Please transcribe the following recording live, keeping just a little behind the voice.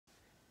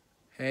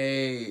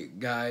Hey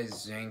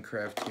guys,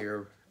 Zanecraft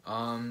here.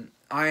 I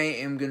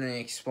am gonna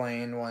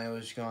explain why I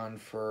was gone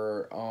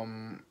for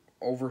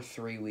over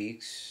 3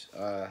 weeks.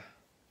 It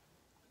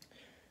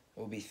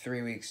will be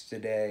 3 weeks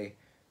today.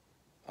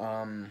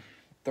 The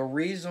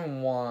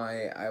reason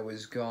why I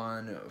was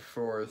gone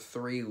for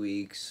 3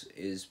 weeks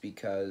is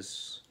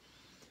because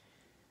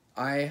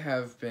I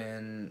have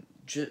been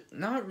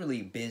not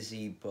really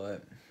busy,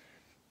 but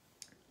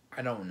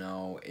I don't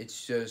know.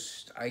 It's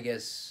just, I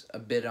guess, a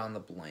bit on the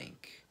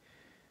blank.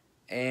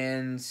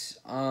 And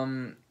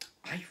I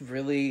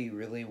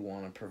really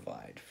want to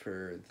provide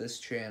for this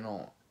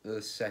channel,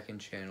 the second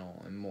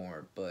channel, and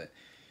more, but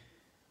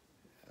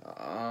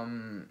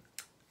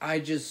I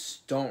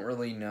just don't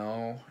really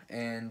know,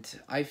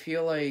 and I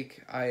feel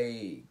like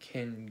I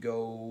can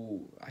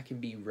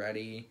be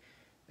ready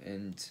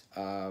and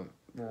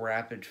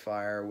rapid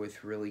fire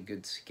with really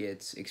good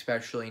skits,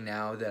 especially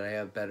now that I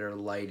have better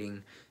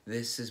lighting.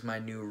 This is my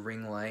new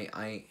ring light.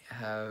 I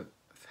have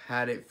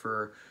had it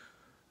for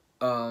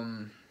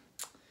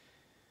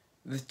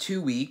the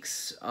 2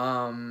 weeks.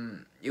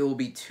 It will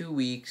be 2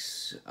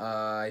 weeks,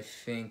 I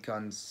think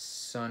on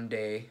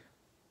Saturday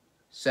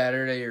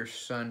or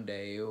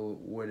Sunday, it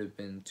would have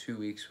been 2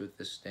 weeks with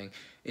this thing.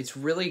 It's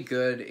really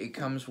good. It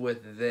comes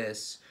with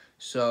this,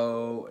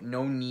 so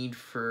no need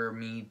for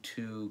me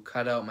to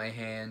cut out my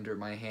hand or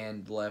my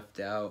hand left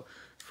out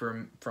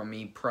from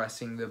me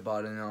pressing the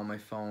button on my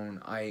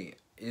phone.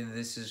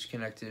 This is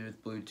connected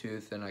with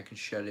Bluetooth, and I can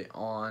shut it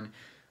on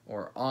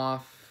or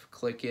off,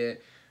 click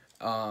it.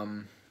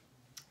 And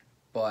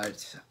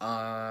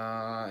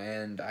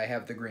I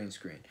have the green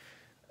screen.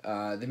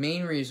 The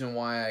main reason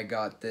why I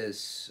got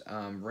this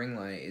ring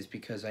light is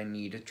because I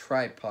need a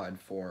tripod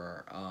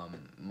for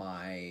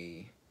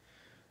my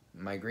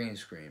green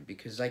screen,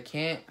 because I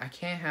can't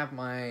have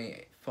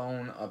my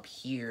phone up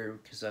here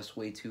because that's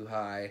way too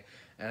high,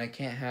 and I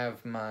can't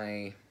have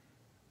my.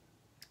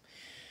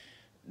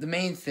 The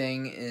main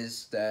thing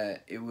is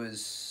that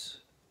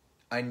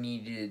I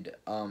needed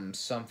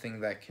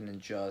something that can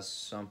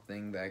adjust,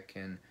 something that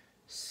can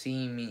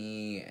see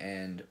me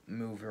and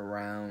move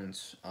around,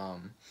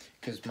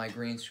 because my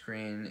green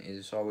screen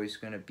is always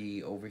going to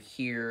be over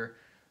here,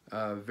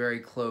 very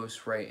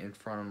close, right in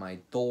front of my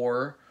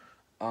door,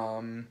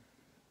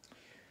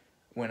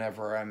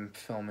 whenever I'm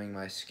filming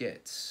my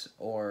skits,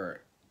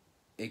 or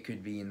it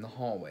could be in the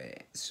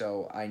hallway.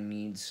 So I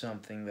need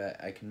something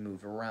that I can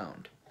move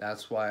around.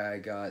 That's why I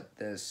got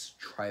this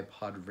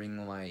tripod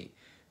ring light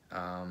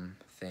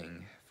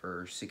thing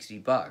for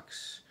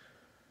 $60.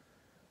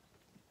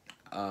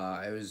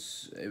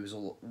 It was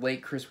a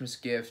late Christmas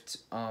gift.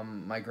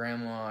 My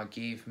grandma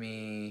gave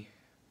me.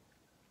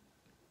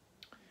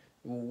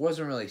 It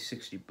wasn't really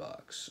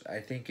 $60. I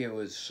think it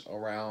was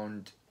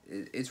around.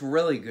 It's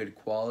really good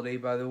quality,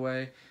 by the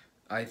way.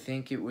 I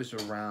think it was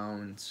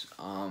around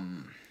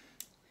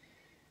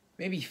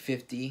maybe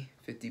 50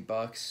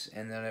 bucks,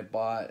 and then I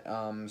bought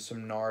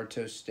some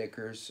Naruto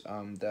stickers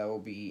that will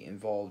be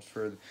involved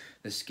for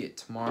the skit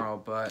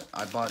tomorrow. But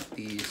I bought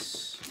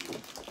these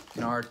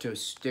Naruto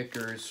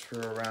stickers for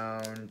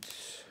around,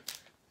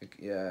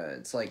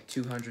 it's like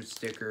 200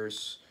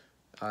 stickers,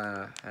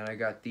 and I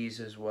got these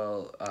as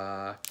well.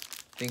 I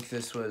think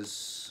this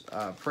was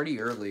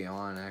pretty early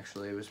on,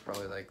 actually. It was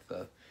probably like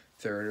the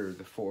third or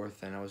the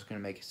fourth, and I was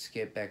gonna make a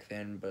skit back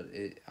then, but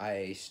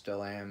I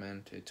still am,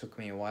 and it took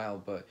me a while.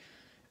 But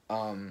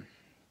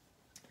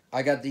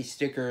I got these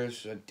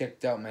stickers. I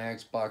decked out my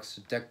Xbox,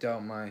 decked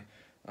out my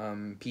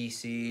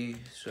PC.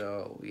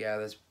 So yeah,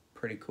 that's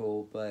pretty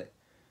cool. But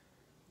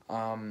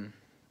I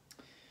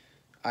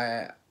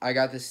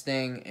got this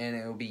thing, and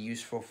it will be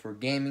useful for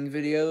gaming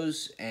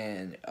videos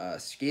and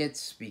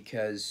skits,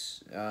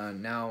 because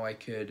now I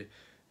could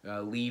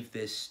leave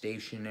this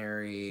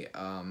stationary,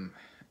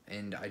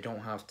 and I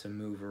don't have to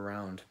move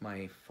around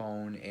my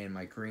phone and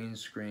my green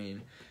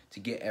screen to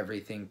get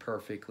everything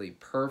perfectly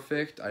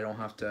perfect. I don't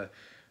have to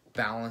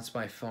balance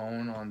my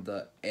phone on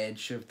the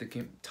edge of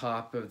the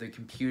top of the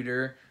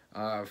computer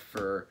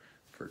for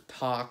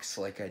talks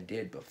like I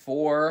did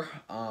before.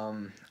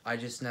 I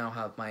just now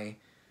have my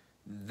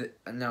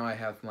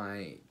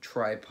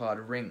tripod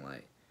ring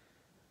light,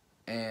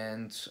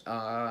 and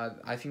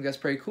I think that's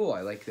pretty cool.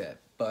 I like that.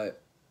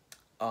 But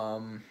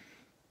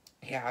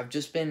yeah, I've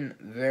just been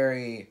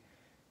very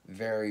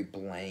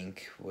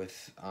blank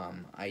with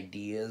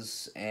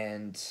ideas,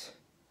 and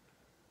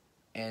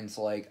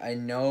like, I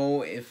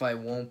know if I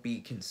won't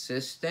be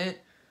consistent,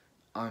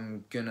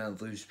 I'm gonna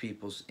lose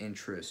people's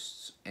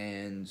interests,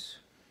 and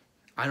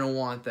I don't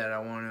want that. I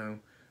want to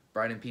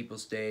brighten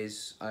people's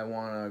days. I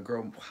want to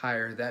grow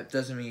higher. That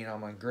doesn't mean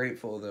I'm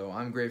ungrateful, though.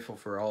 I'm grateful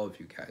for all of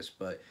you guys,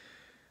 but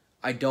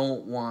I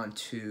don't want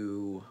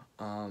to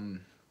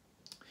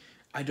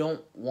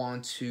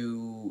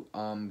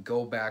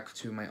go back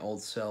to my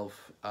old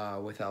self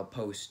without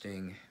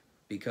posting,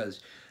 because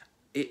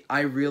I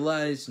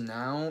realize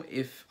now,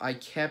 if I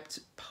kept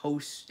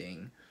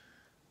posting,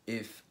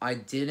 if I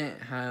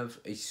didn't have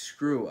a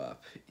screw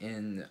up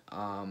in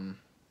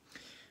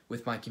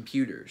with my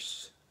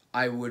computers,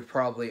 I would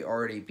probably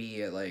already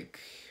be at like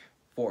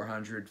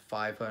 400,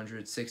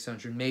 500,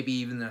 600, maybe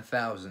even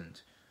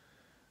 1,000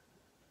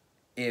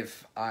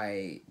 if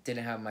I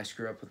didn't have my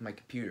screw up with my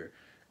computer.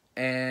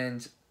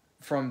 And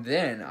from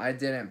then, I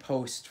didn't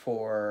post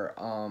for,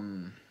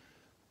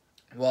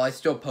 well, I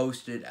still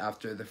posted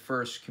after the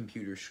first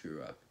computer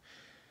screw up.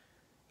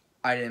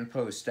 I didn't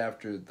post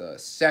after the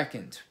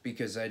second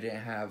because I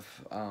didn't have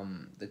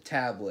the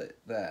tablet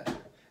that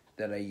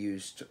I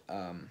used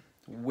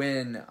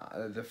when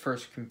the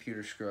first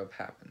computer screw up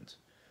happened.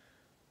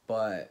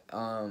 But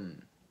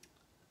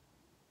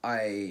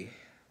I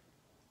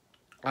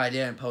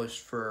didn't post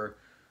for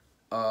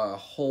a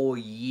whole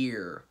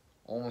year,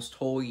 almost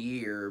whole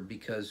year,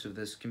 because of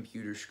this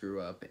computer screw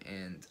up,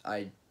 and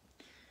I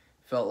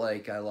felt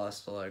like I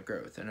lost a lot of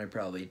growth, and I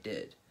probably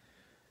did.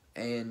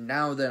 And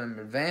now that I'm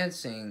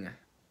advancing,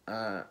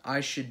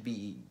 I should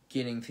be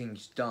getting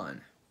things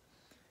done.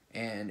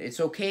 And it's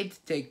okay to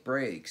take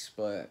breaks,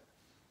 but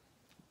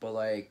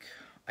like,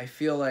 I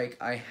feel like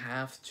I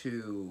have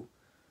to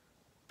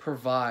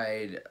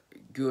provide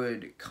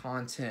good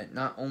content,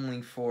 not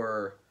only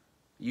for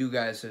you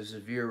guys as the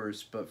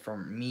viewers, but for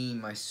me,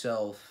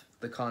 myself,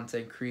 the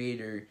content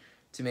creator,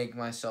 to make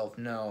myself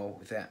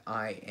know that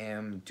I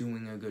am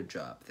doing a good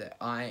job, that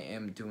I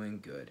am doing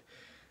good.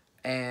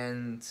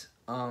 And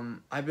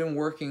I've been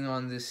working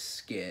on this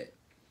skit.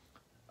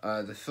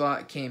 The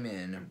thought came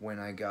in when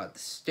I got the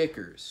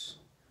stickers,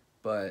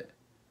 but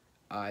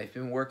I've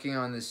been working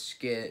on this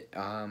skit.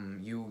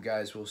 You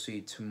guys will see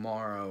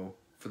tomorrow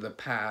for the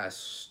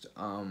past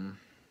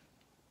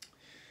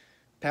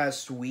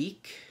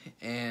week,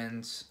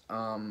 and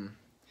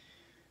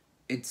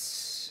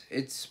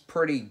it's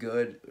pretty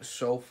good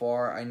so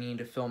far. I need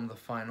to film the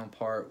final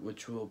part,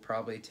 which will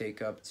probably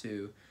take up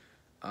to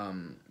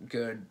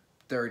good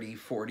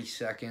 30-40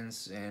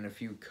 seconds and a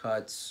few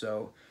cuts,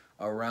 so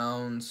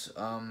around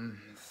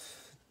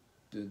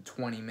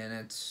 20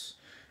 minutes.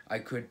 I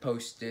could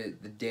post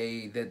it the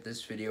day that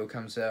this video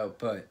comes out,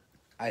 but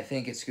I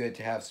think it's good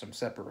to have some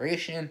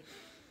separation.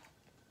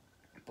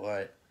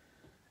 But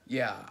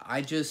yeah,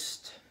 I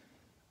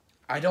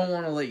don't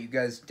want to let you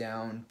guys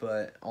down,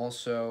 but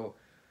also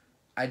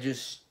I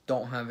just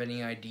don't have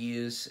any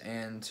ideas,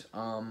 and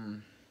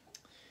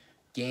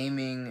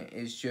gaming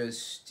is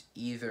just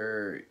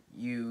either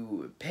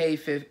you pay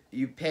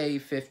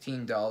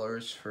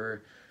 $15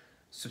 for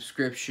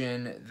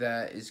subscription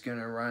that is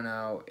gonna run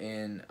out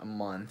in a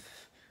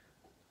month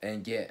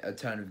and get a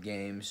ton of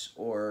games,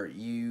 or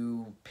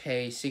you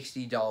pay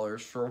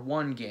 $60 for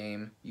one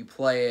game, you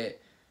play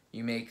it,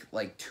 you make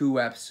like 2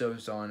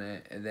 episodes on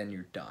it, and then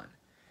you're done.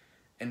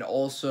 And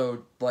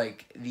also,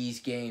 like, these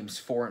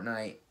games,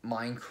 Fortnite,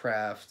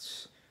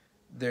 Minecraft,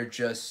 they're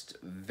just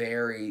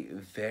very,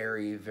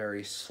 very,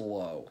 very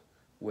slow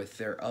with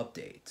their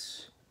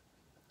updates.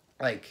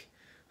 Like,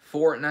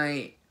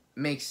 Fortnite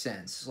makes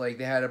sense. Like,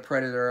 they had a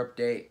Predator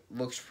update,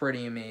 looks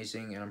pretty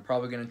amazing, and I'm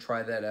probably going to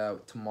try that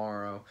out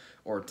tomorrow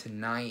or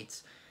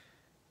tonight.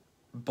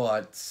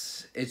 But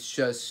it's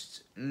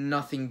just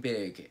nothing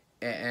big.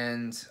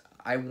 And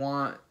I'm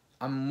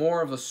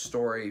more of a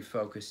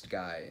story-focused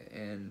guy,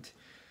 and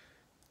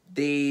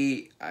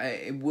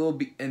I will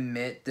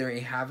admit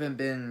they haven't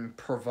been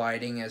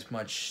providing as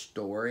much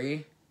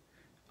story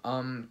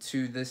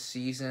to this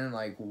season,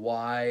 like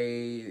why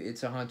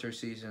it's a hunter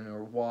season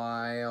or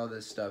why all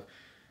this stuff.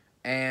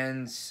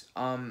 And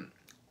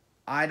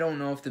I don't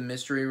know if the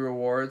mystery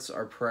rewards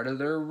are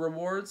Predator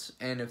rewards,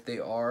 and if they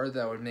are,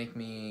 that would make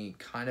me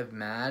kind of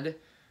mad,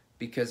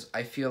 because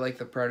I feel like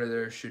the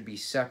Predator should be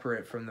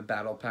separate from the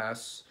Battle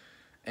Pass,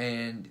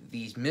 and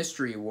these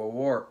mystery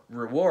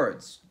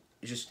rewards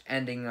just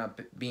ending up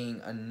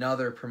being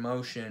another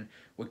promotion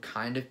would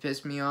kind of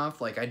piss me off.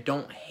 Like, I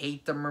don't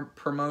hate the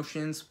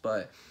promotions,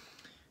 but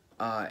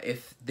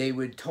if they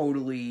would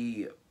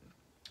totally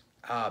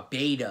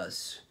bait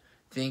us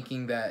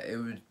thinking that it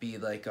would be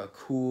like a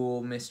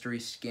cool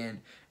mystery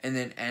skin and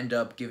then end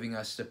up giving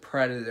us the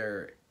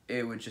Predator,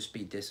 it would just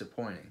be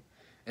disappointing.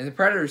 And the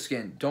Predator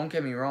skin, don't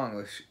get me wrong,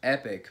 looks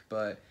epic,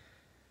 but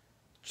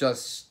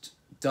just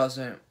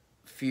doesn't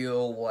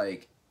feel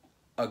like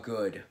a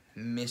good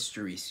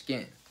mystery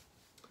skin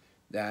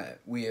that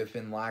we have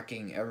been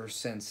lacking ever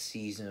since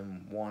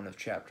Season 1 of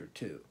Chapter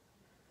 2.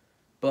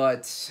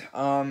 But,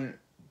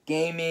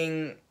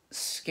 gaming,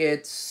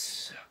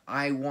 skits,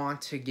 I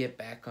want to get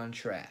back on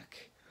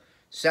track.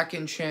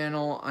 Second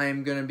channel,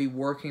 I'm going to be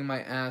working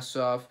my ass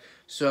off.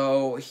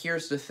 So,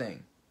 here's the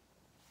thing.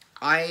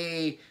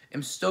 I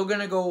am still going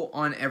to go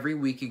on every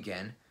week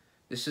again.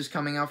 This is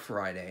coming out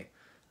Friday,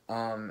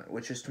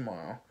 which is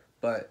tomorrow.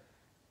 But,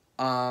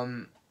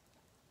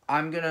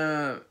 I'm going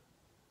to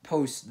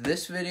post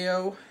this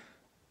video,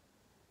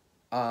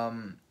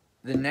 the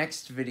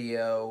next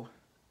video,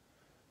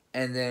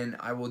 and then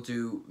I will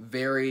do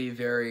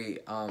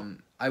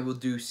I will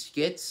do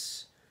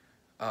skits,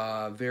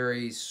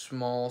 very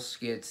small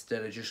skits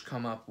that I just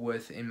come up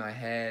with in my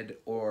head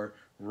or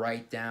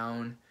write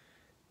down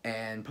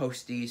and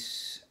post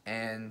these.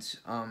 And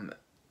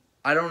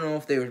I don't know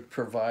if they would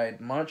provide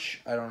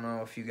much. I don't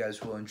know if you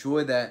guys will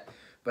enjoy that,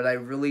 but I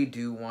really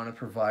do want to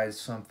provide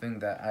something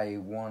that I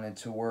wanted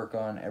to work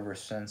on ever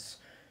since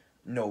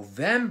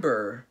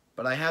November,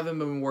 but I haven't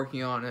been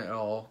working on it at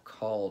all,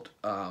 called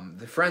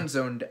the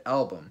Friendzoned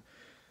album.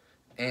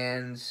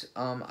 And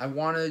I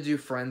wanted to do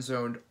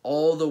Friendzoned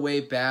all the way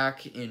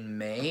back in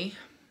May,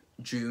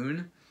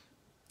 June,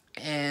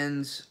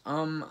 and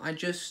I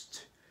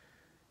just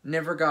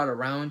never got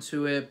around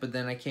to it. But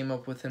then I came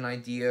up with an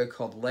idea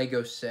called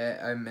Lego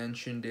Set. I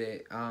mentioned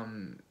it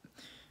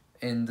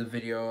in the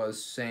video I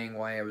was saying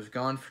why I was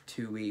gone for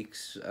 2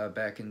 weeks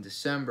back in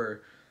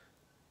December,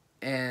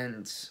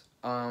 and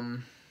I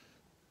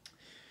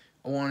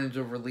wanted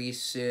to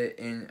release it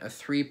in a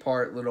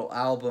 3-part little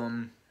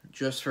album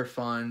just for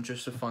fun,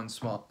 just a fun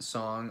small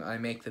song. I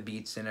make the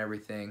beats and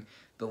everything,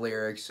 the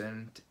lyrics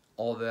and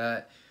all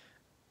that,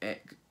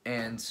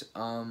 and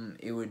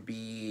it would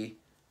be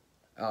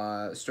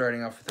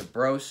starting off with a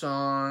bro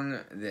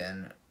song,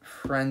 then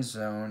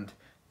Friendzoned,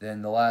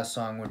 then the last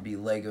song would be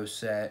Lego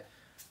Set,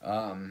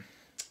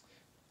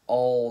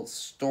 all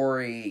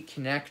story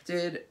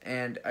connected,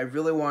 and I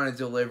really want to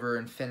deliver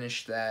and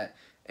finish that,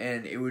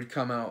 and it would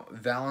come out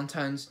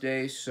Valentine's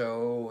Day,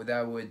 so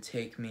that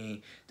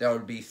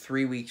would be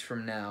 3 weeks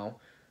from now.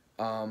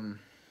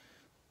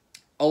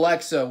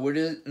 Alexa,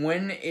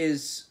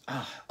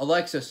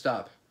 Alexa,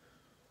 stop.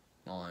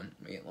 Hold on,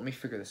 wait, let me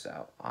figure this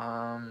out.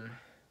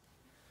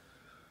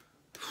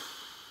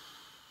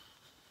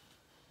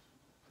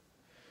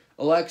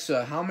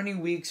 Alexa, how many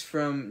weeks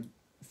from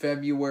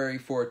February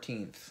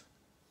 14th?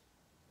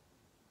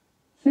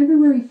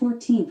 February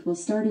 14th will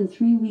start in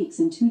 3 weeks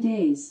and 2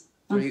 days.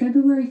 On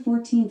February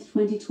 14th,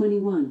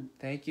 2021.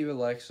 Thank you,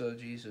 Alexa.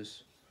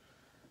 Jesus.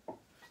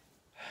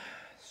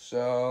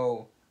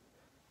 So,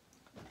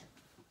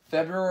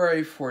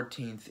 February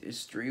 14th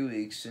is 3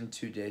 weeks and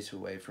 2 days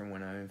away from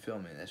when I'm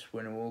filming this.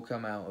 When it will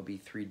come out, it'll be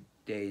 3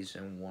 days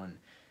and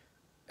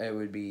it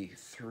would be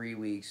 3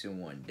 weeks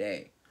and 1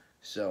 day.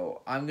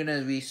 So, I'm going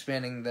to be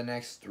spending the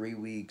next 3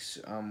 weeks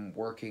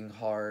working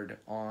hard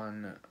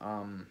on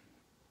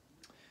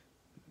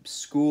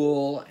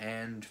school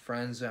and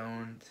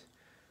Friendzoned.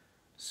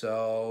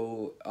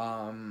 So,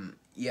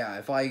 yeah,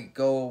 if I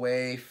go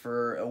away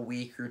for a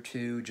week or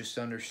two, just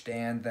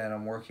understand that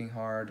I'm working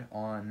hard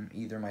on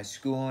either my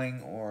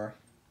schooling or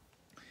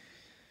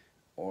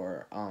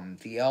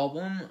the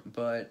album.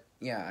 But,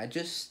 yeah, I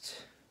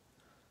guess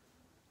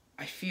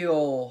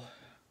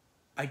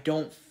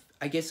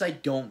I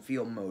don't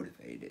feel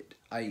motivated.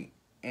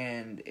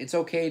 And it's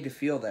okay to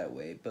feel that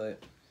way,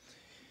 but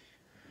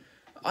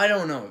I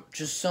don't know,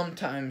 just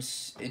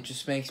sometimes it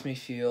just makes me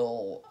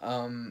feel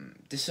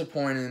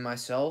disappointed in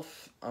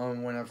myself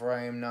whenever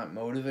I am not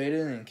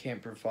motivated and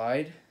can't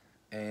provide,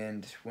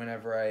 and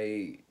whenever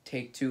I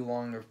take too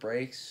long of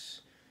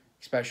breaks,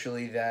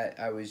 especially that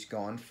I was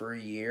gone for a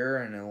year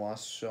and I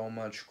lost so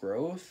much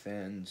growth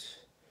and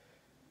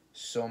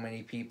so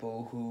many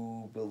people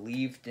who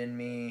believed in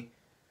me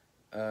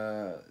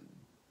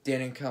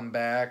didn't come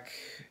back,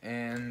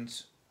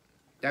 and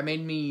that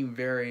made me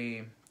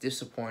very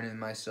disappointed in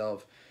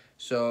myself.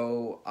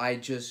 So I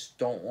just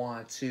don't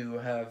want to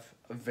have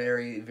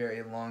very,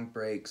 very long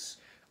breaks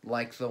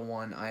like the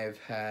one I have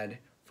had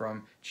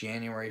from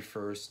January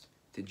 1st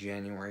to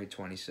January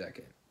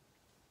 22nd.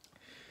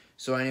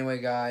 So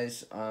anyway,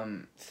 guys,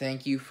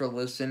 thank you for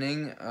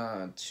listening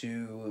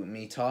to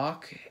me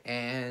talk,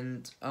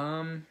 and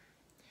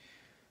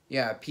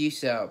yeah,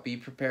 peace out. Be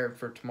prepared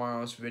for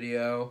tomorrow's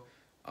video.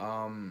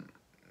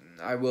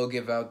 I will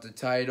give out the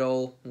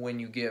title when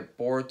you get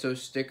Boruto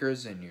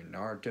stickers and your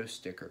Naruto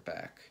sticker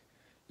pack.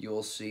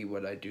 You'll see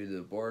what I do to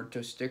the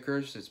Boruto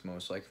stickers. It's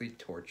most likely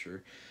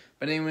torture.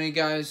 But anyway,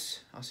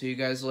 guys, I'll see you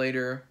guys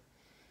later.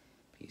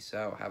 Peace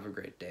out. Have a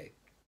great day.